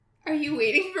you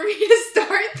waiting for me to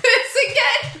start this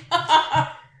again?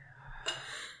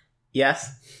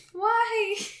 Yes.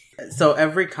 Why? So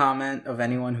every comment of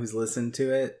anyone who's listened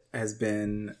to it has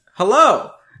been,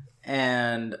 hello!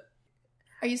 And...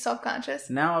 Are you self-conscious?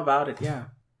 Now about it, yeah.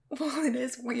 Well, it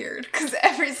is weird, because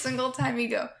every single time you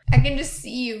go, I can just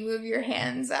see you move your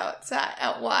hands out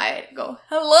wide, go,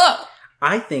 hello!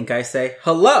 I think I say,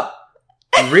 hello!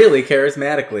 Really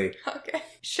charismatically. Okay.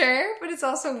 Sure, but it's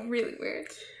also really weird.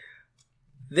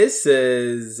 This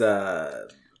is,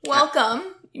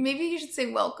 Welcome. Maybe you should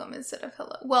say welcome instead of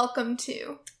hello. Welcome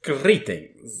to.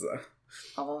 Greetings.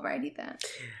 Alrighty then.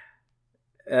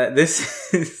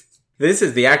 This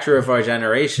is the actor of our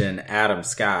generation, Adam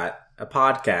Scott, a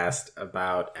podcast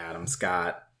about Adam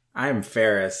Scott. I'm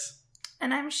Ferris.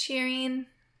 And I'm Shireen.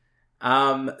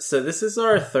 So this is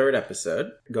our third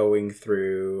episode going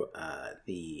through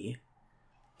the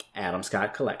Adam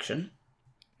Scott collection.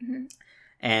 Mm-hmm.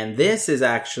 And this is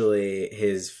actually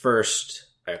his first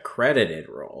accredited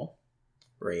role,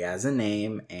 where he has a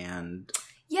name and...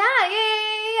 Yeah.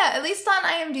 At least on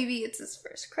IMDb, it's his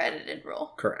first credited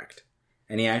role. Correct.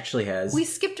 And he actually has... We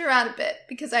skipped around a bit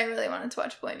because I really wanted to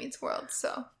watch Boy Meets World,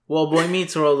 so... Well, Boy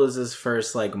Meets World was his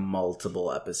first,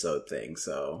 multiple episode thing,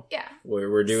 so... Yeah.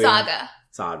 We're doing...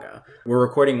 Saga. We're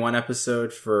recording one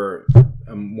episode for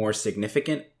a more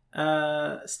significant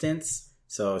stints,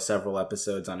 so several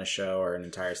episodes on a show or an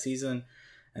entire season,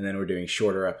 and then we're doing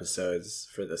shorter episodes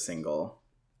for the single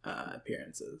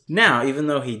appearances. Now, even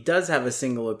though he does have a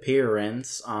single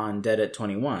appearance on Dead at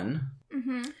 21,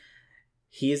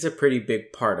 he is a pretty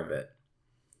big part of it.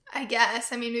 I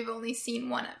guess. I mean, we've only seen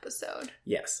one episode.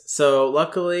 Yes. So,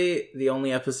 luckily, the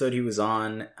only episode he was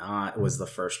on was the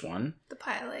first one. The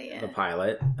pilot, yeah. The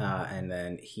pilot. And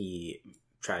then he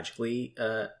tragically,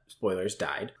 spoilers,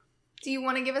 died. Do you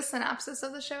want to give a synopsis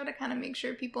of the show to kind of make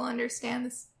sure people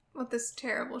understand what this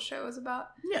terrible show is about?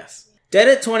 Yes. Dead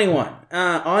at 21.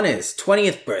 On his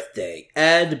 20th birthday,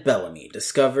 Ed Bellamy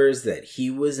discovers that he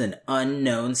was an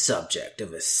unknown subject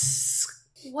of a...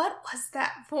 What was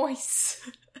that voice?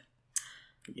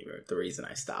 The reason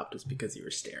I stopped was because you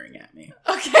were staring at me.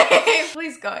 Okay,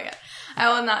 please go again.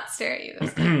 I will not stare at you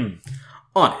this time.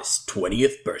 On his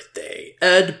 20th birthday,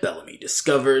 Ed Bellamy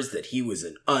discovers that he was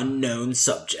an unknown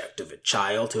subject of a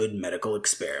childhood medical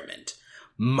experiment.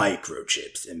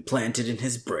 Microchips implanted in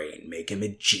his brain make him a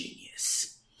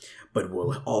genius, but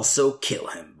will also kill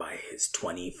him by his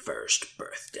 21st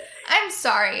birthday. I'm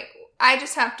sorry. I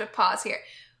just have to pause here.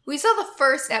 We saw the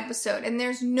first episode, and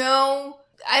there's no...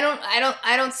 I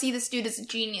don't see this dude as a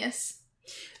genius.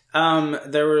 He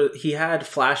had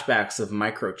flashbacks of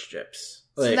microchips.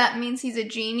 So that means he's a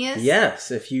genius? Yes,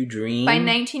 if you dream... By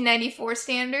 1994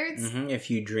 standards?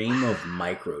 If you dream of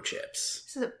microchips.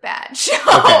 This is a bad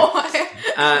show.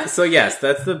 Okay. So yes,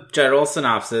 that's the general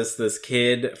synopsis. This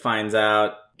kid finds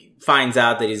out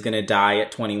that he's going to die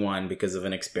at 21 because of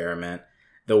an experiment.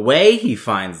 The way he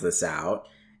finds this out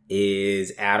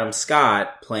is Adam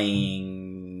Scott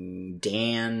playing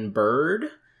Dan Bird.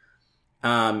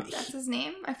 That's his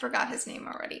name? I forgot his name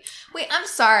already. Wait, I'm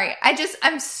sorry.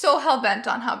 I'm so hell-bent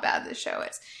on how bad this show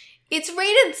is. It's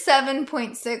rated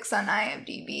 7.6 on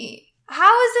IMDb.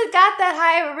 How has it got that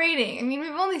high of a rating? I mean,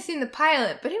 we've only seen the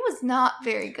pilot, but it was not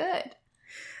very good.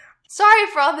 Sorry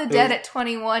for all the Dead at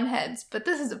 21 heads, but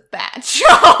this is a bad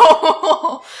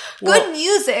show. Good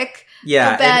music,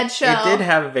 yeah, a bad show. It did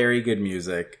have very good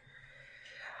music.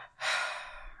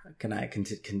 Can I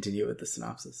continue with the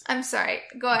synopsis? I'm sorry.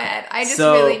 Go ahead. I just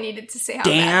really needed to say how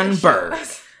bad this show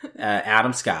was.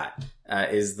 Adam Scott,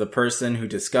 is the person who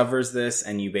discovers this,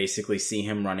 and you basically see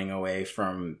him running away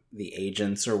from the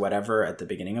agents or whatever at the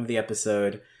beginning of the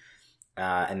episode.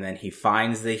 And then he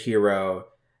finds the hero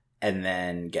and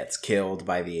then gets killed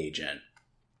by the agent.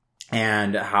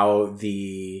 And how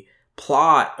the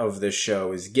plot of the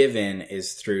show is given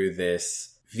is through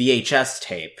this VHS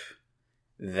tape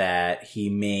that he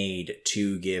made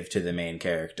to give to the main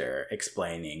character,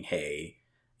 explaining, hey,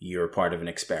 you're part of an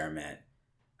experiment,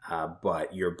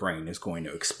 but your brain is going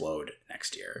to explode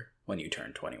next year when you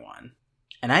turn 21.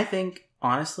 And I think,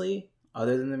 honestly,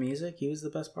 other than the music, he was the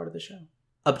best part of the show.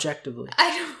 Objectively.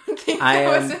 I don't think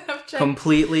that was an objective.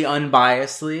 Completely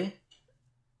unbiasedly,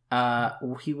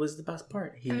 he was the best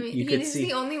part. He's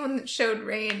the only one that showed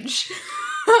range.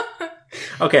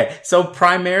 Okay, so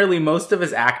primarily most of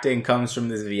his acting comes from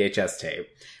this VHS tape.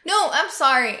 No, I'm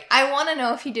sorry. I want to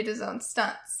know if he did his own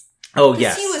stunts. Oh,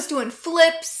 yes. He was doing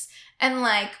flips and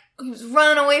he was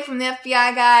running away from the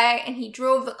FBI guy and he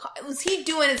drove the car. Was he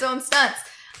doing his own stunts?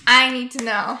 I need to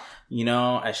know. You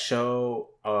know, a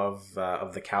show of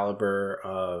the caliber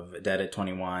of Dead at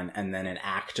 21, and then an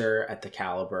actor at the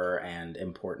caliber and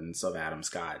importance of Adam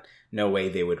Scott. No way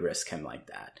they would risk him like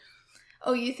that.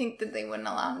 Oh, you think that they wouldn't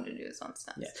allow him to do his own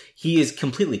stunts? Yeah. He is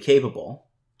completely capable.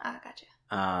 Ah, gotcha.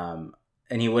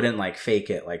 And he wouldn't, like, fake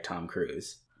it like Tom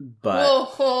Cruise.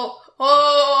 But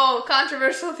whoa,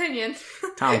 controversial opinion.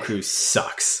 Tom Cruise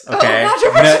sucks, okay?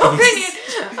 Controversial opinion.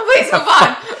 Please move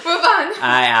on. Move on.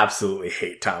 I absolutely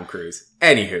hate Tom Cruise.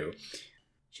 Anywho.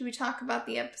 Should we talk about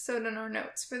the episode and our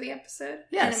notes for the episode?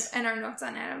 Yes. And our notes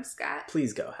on Adam Scott?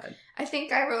 Please go ahead. I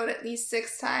think I wrote at least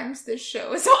 6 times, this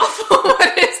show is awful.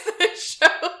 What is this show?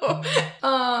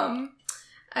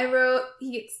 I wrote,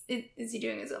 is he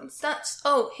doing his own stunts?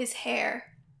 Oh, his hair.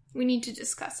 We need to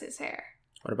discuss his hair.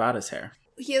 What about his hair?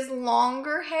 He has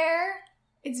longer hair.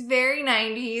 It's very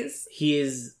 90s. He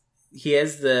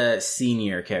has the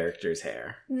senior character's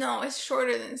hair. No, it's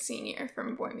shorter than senior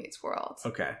from Boy Meets World.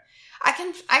 Okay. I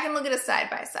can look at a side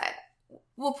by side.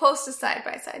 We'll post a side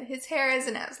by side. His hair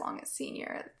isn't as long as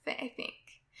senior, I think.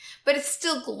 But it's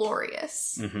still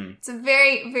glorious. Mm-hmm. It's a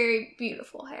very, very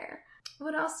beautiful hair.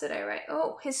 What else did I write?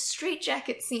 Oh, his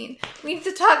straitjacket scene. We need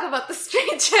to talk about the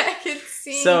straitjacket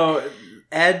scene. So,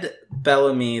 Ed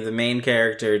Bellamy, the main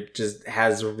character, just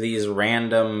has these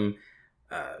random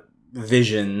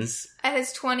visions. At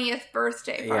his 20th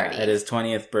birthday party. Yeah, at his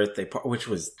 20th birthday party, which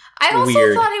was I also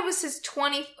weird. thought it was his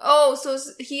 20th... Oh, so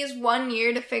he has 1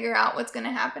 year to figure out what's going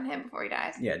to happen to him before he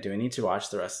dies. Yeah, do we need to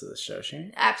watch the rest of the show,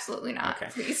 Shane? Absolutely not.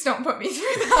 Okay. Please don't put me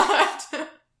through that.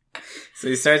 So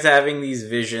he starts having these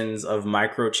visions of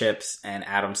microchips and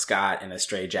Adam Scott in a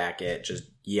straitjacket just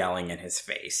yelling in his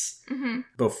face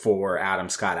before Adam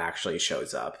Scott actually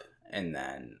shows up and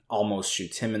then almost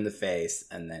shoots him in the face,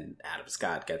 and then Adam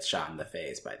Scott gets shot in the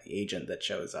face by the agent that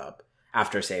shows up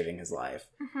after saving his life.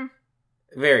 Mm-hmm.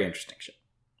 Very interesting shit.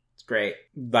 It's great.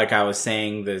 Like I was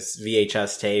saying, this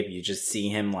VHS tape, you just see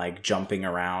him like jumping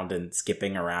around and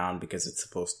skipping around because it's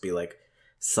supposed to be like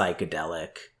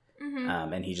psychedelic.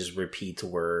 Mm-hmm. And he just repeats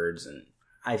words, and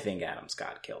I think Adam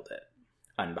Scott killed it,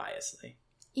 unbiasedly.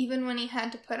 Even when he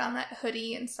had to put on that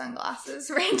hoodie and sunglasses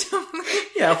randomly.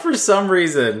 Yeah, for some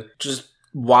reason, just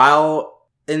while...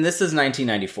 And this is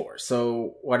 1994,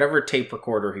 so whatever tape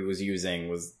recorder he was using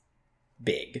was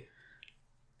big.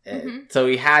 Mm-hmm. So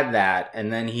he had that,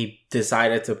 and then he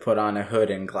decided to put on a hood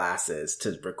and glasses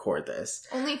to record this.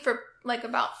 Only for, like,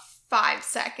 about 5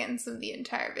 seconds of the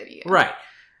entire video. Right.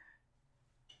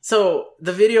 So,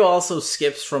 the video also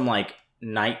skips from, like,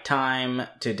 nighttime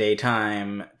to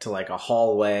daytime to, like, a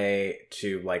hallway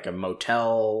to, like, a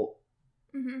motel.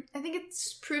 Mm-hmm. I think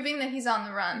it's proving that he's on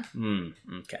the run.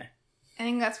 Okay. I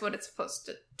think that's what it's supposed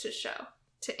to show,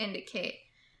 to indicate.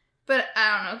 But,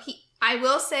 I don't know. I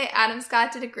will say Adam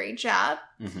Scott did a great job.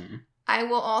 Mm-hmm. I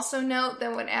will also note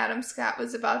that when Adam Scott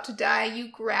was about to die, you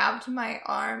grabbed my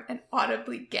arm and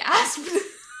audibly gasped.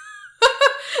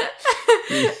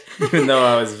 Even though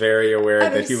I was very aware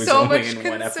that he was so only in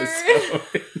one episode.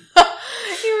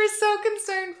 You were so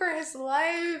concerned for his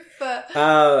life.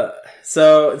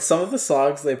 So some of the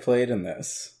songs they played in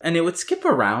this, and it would skip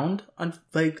around on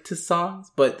like to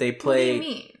songs, but they play. What do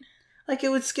you mean? Like it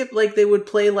would skip, like they would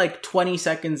play like 20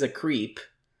 seconds of Creep,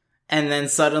 and then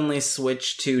suddenly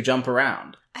switch to Jump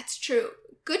Around. That's true.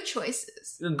 Good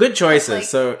choices. Good choices. Like,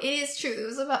 so it is true. It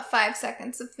was about 5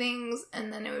 seconds of things,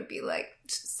 and then it would be like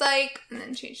Psych, and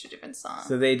then change to a different song.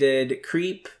 So they did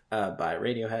Creep by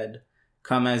Radiohead,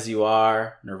 Come As You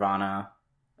Are, Nirvana,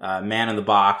 Man in the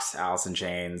Box, Alice in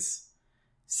Chains,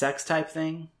 Sex Type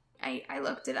Thing. I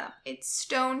looked it up. It's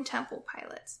Stone Temple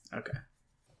Pilots. Okay.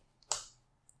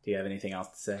 Do you have anything else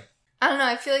to say? I don't know.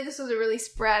 I feel like this was a really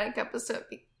sporadic episode,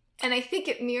 and I think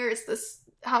it mirrors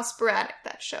how sporadic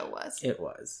that show was. It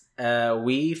was.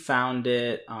 We found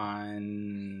it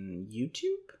on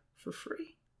YouTube for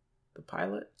free. The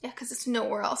pilot. Yeah, because it's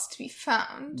nowhere else to be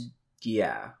found.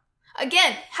 Yeah.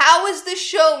 Again, how is the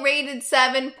show rated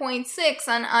 7.6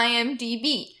 on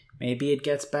IMDb? Maybe it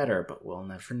gets better, but we'll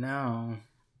never know.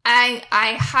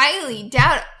 I highly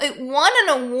doubt it. It won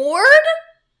an award?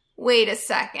 Wait a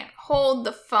second. Hold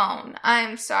the phone.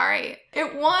 I'm sorry.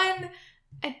 It won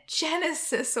a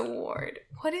Genesis Award.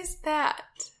 What is that?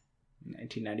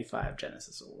 1995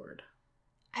 Genesis Award.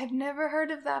 I've never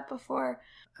heard of that before.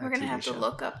 We're going to have to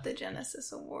look up the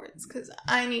Genesis Awards because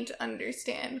I need to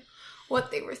understand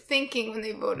what they were thinking when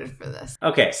they voted for this.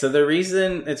 Okay, so the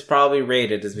reason it's probably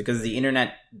rated is because the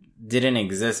internet didn't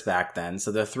exist back then.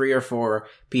 So the 3 or 4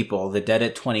 people, the Dead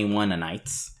at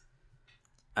 21-ites.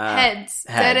 Heads.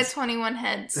 Dead at 21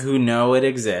 heads. Who know it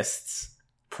exists,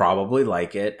 probably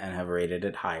like it, and have rated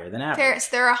it higher than average. Ferris,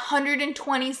 there are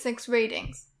 126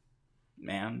 ratings.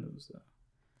 man. It was,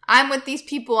 I'm with these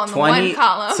people on the one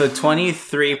column. So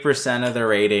 23% of the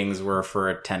ratings were for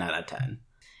a 10 out of 10.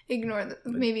 Ignore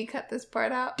maybe cut this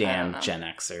part out. Damn Gen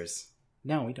Xers.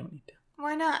 No, we don't need to.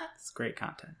 Why not? It's great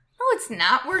content. No, it's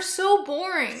not. We're so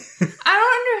boring.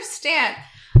 I don't understand.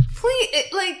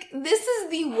 Please, this is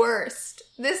the worst.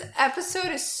 This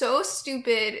episode is so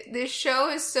stupid. This show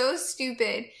is so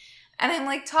stupid. And I'm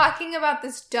like talking about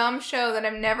this dumb show that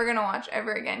I'm never going to watch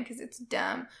ever again because it's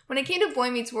dumb. When it came to Boy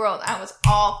Meets World, I was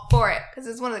all for it because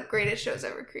it's one of the greatest shows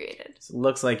ever created. So it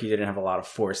looks like you didn't have a lot of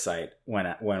foresight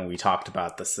when we talked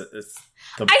about this.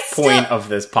 The point of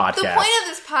this podcast. The point of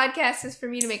this podcast is for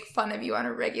me to make fun of you on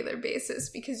a regular basis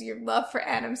because your love for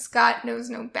Adam Scott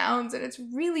knows no bounds and it's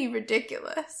really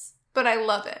ridiculous. But I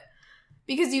love it.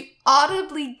 Because you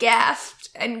audibly gasped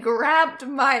and grabbed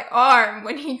my arm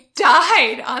when he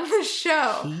died on the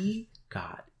show. He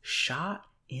got shot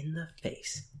in the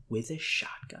face with a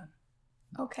shotgun.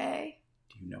 Okay.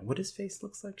 Do you know what his face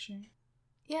looks like, Shane?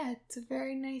 Yeah, it's a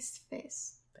very nice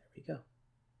face. There we go.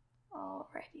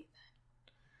 Alrighty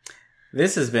then.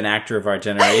 This has been Actor of Our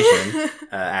Generation,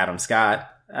 Adam Scott.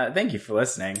 Thank you for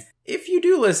listening. If you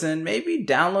do listen, maybe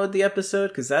download the episode,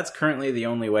 because that's currently the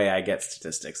only way I get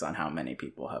statistics on how many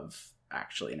people have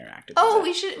actually interacted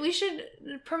with it. we should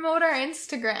promote our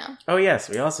Instagram. Oh, yes.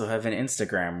 We also have an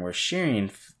Instagram where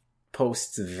Shireen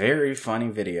posts very funny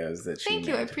videos that she Thank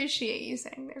you. I appreciate you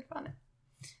saying they're funny.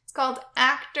 It's called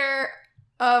Actor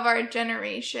of Our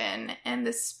Generation, and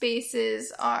the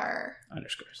spaces are...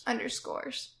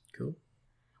 Underscores. Cool.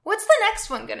 What's the next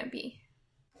one gonna be?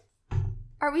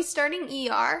 Are we starting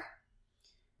ER?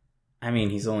 I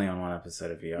mean, he's only on one episode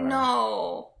of ER.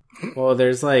 No. Well,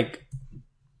 there's like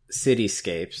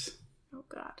Cityscapes. Oh,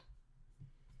 God.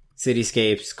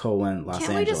 Cityscapes, Los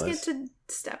Can't Angeles. we just get to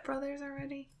Step Brothers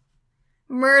already?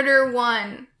 Murder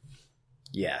 1.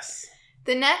 Yes.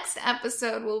 The next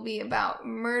episode will be about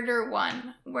Murder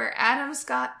 1, where Adam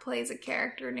Scott plays a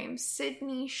character named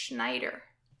Sidney Schneider.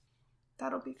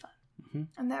 That'll be fun. Mm-hmm.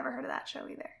 I've never heard of that show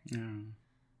either.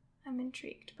 I'm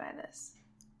intrigued by this.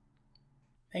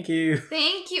 Thank you.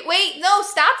 Thank you. Wait, no,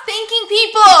 stop thanking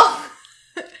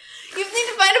people! You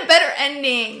need to find a better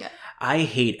ending. I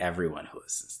hate everyone who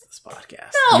listens to this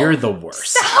podcast. No, you're the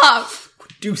worst. Stop!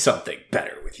 Do something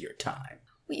better with your time.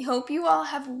 We hope you all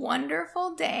have a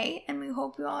wonderful day, and we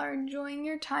hope you all are enjoying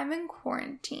your time in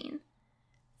quarantine.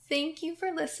 Thank you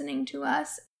for listening to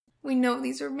us. We know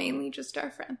these are mainly just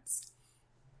our friends.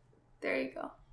 There you go.